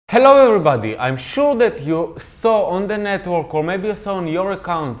Hello everybody, I'm sure that you saw on the network or maybe you saw on your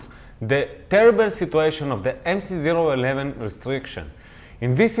accounts the terrible situation of the MC011 restriction.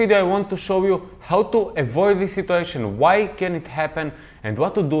 In this video I want to show you how to avoid this situation, why can it happen, and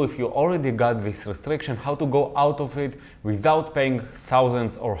what to do if you already got this restriction, how to go out of it without paying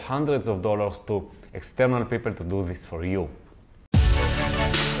thousands or hundreds of dollars to external people to do this for you.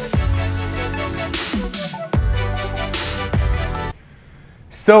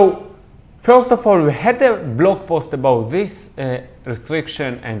 So, first of all, we had a blog post about this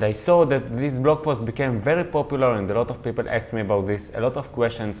restriction, and I saw that this blog post became very popular and a lot of people asked me about this, a lot of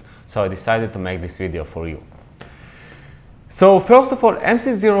questions, so I decided to make this video for you. So, first of all,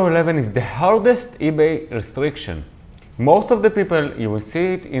 MC011 is the hardest eBay restriction. Most of the people, you will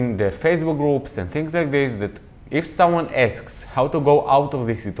see it in the Facebook groups and things like this, that if someone asks how to go out of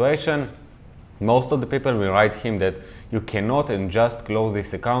this situation, most of the people will write him that you cannot and just close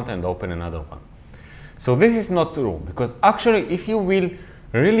this account and open another one. So this is not true, because actually if you will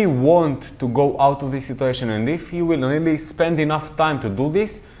really want to go out of this situation and if you will really spend enough time to do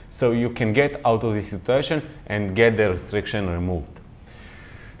this, so you can get out of this situation and get the restriction removed.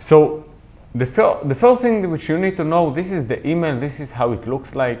 So the first thing which you need to know, this is the email, this is how it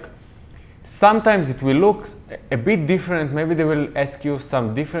looks like. Sometimes it will look a bit different, maybe they will ask you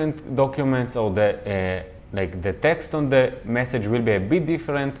some different documents or like the text on the message will be a bit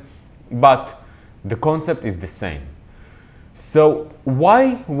different, but the concept is the same. So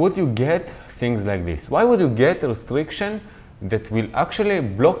why would you get things like this? Why would you get a restriction that will actually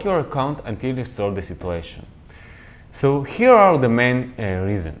block your account until you solve the situation? So here are the main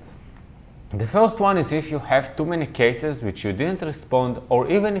reasons. The first one is if you have too many cases which you didn't respond, or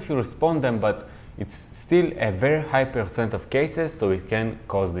even if you respond them, but it's still a very high % of cases, so it can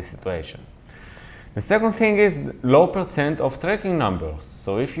cause this situation. The second thing is low % of tracking numbers.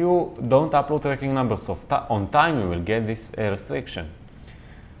 So if you don't upload tracking numbers on time, you will get this restriction.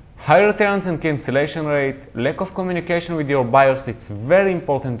 High returns and cancellation rate, lack of communication with your buyers. It's very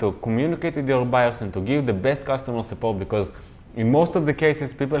important to communicate with your buyers and to give the best customer support, because in most of the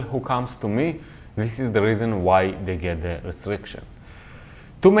cases, people who comes to me, this is the reason why they get the restriction.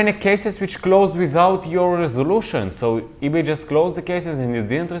 Too many cases which closed without your resolution. So eBay just closed the cases and you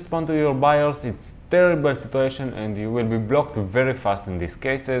didn't respond to your buyers. It's terrible situation and you will be blocked very fast in these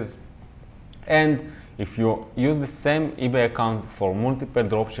cases. And if you use the same eBay account for multiple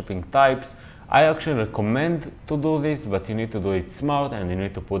dropshipping types, I actually recommend to do this, but you need to do it smart and you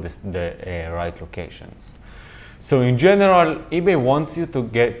need to put the right locations. So in general, eBay wants you to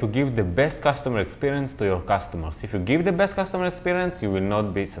give the best customer experience to your customers. If you give the best customer experience, you will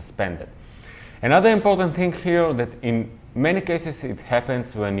not be suspended. Another important thing here, that in many cases it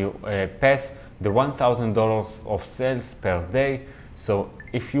happens when you pass the $1,000 of sales per day. So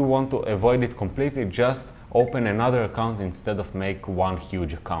if you want to avoid it completely, just open another account instead of make one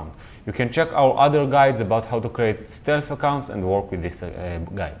huge account. You can check our other guides about how to create stealth accounts and work with these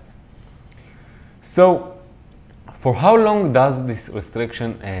guides. So for how long does this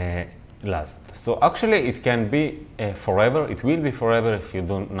restriction last? So actually it can be forever, it will be forever if you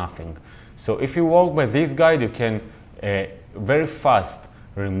do nothing. So if you work by this guide, you can very fast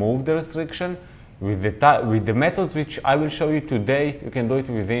remove the restriction. With the methods which I will show you today, you can do it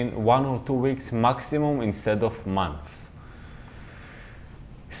within 1 or 2 weeks maximum instead of months.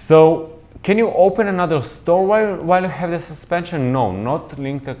 So can you open another store while you have the suspension? No, not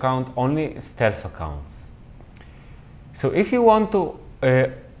linked account, only stealth accounts. So if you want to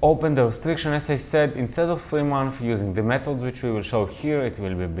open the restriction, as I said, instead of 3 months, using the methods which we will show here, it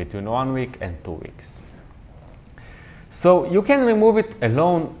will be between 1 week and 2 weeks. So you can remove it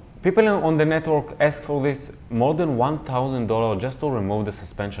alone. People on the network ask for this more than $1,000 just to remove the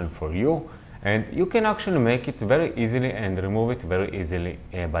suspension for you, and you can actually make it very easily and remove it very easily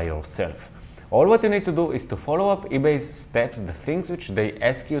by yourself. All what you need to do is to follow up eBay's steps, the things which they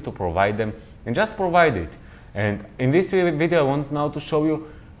ask you to provide them, and just provide it. And in this video, I want now to show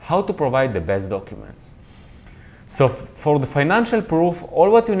you how to provide the best documents. So for the financial proof, all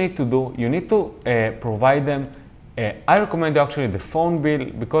what you need to do, you need to provide them. I recommend actually the phone bill,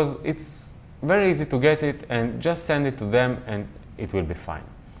 because it's very easy to get it, and just send it to them and it will be fine.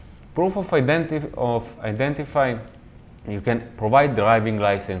 Proof of identify, you can provide driving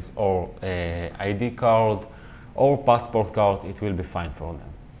license or ID card or passport card, it will be fine for them.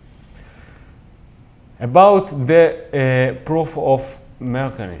 About the proof of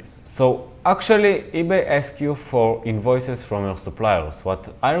merchandise. So actually eBay asks you for invoices from your suppliers. What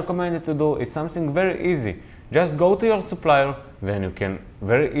I recommend you to do is something very easy. Just go to your supplier, then you can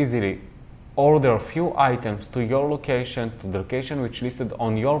very easily order a few items to your location, to the location which listed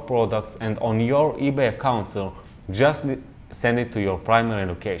on your products and on your eBay account. So just send it to your primary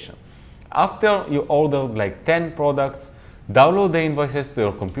location. After you ordered like 10 products, download the invoices to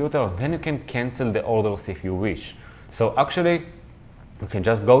your computer, and then you can cancel the orders if you wish. So actually, you can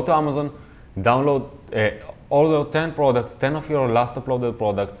just go to Amazon, download, order 10 products, 10 of your last uploaded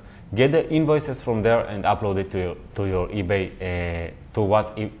products, get the invoices from there and upload it to your eBay,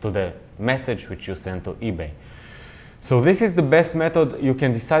 to the message which you send to eBay. So this is the best method. You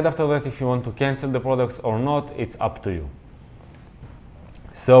can decide after that if you want to cancel the products or not. It's up to you.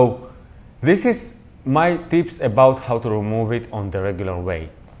 So this is my tips about how to remove it on the regular way.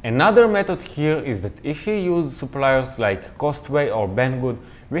 Another method here is that if you use suppliers like Costway or Banggood,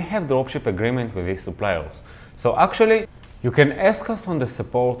 we have dropship agreement with these suppliers. So actually, you can ask us on the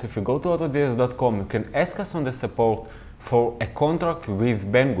support. If you go to AutoDS.com, you can ask us on the support for a contract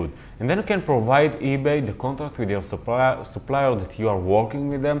with Banggood, and then you can provide eBay the contract with your supplier that you are working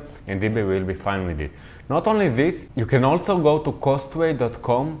with them, and eBay will be fine with it. Not only this, you can also go to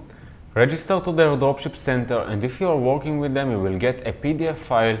Costway.com, register to their dropship center, and if you are working with them, you will get a PDF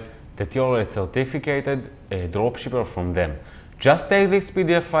file that you are a certificated dropshipper from them. Just take this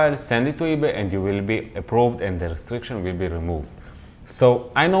PDF file, send it to eBay, and you will be approved and the restriction will be removed.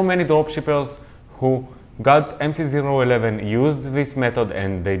 So I know many dropshippers who got MC011, used this method,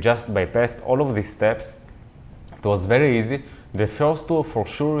 and they just bypassed all of these steps. It was very easy. The first two for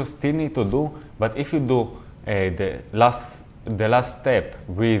sure you still need to do, but if you do the last step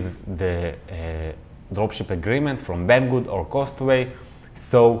with the dropship agreement from Banggood or Costway,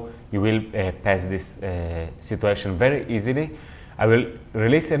 so you will pass this situation very easily. I will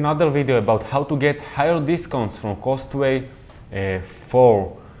release another video about how to get higher discounts from Costway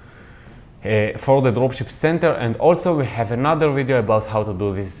for the dropship center, and also we have another video about how to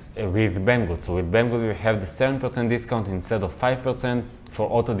do this with Banggood. So with Banggood we have the 7% discount instead of 5% for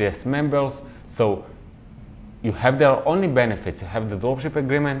AutoDS members. So you have their only benefits. You have the dropship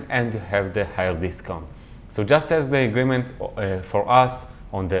agreement and you have the higher discount. So just as the agreement for us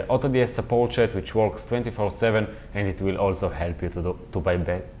on the AutoDS support chat, which works 24/7, and it will also help you to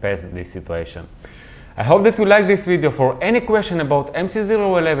bypass this situation. I hope that you like this video. For any question about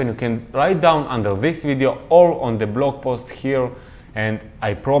MC011, you can write down under this video or on the blog post here, and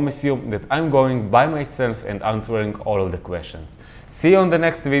I promise you that I'm going by myself and answering all of the questions. See you on the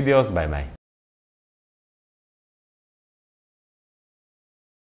next videos. Bye bye.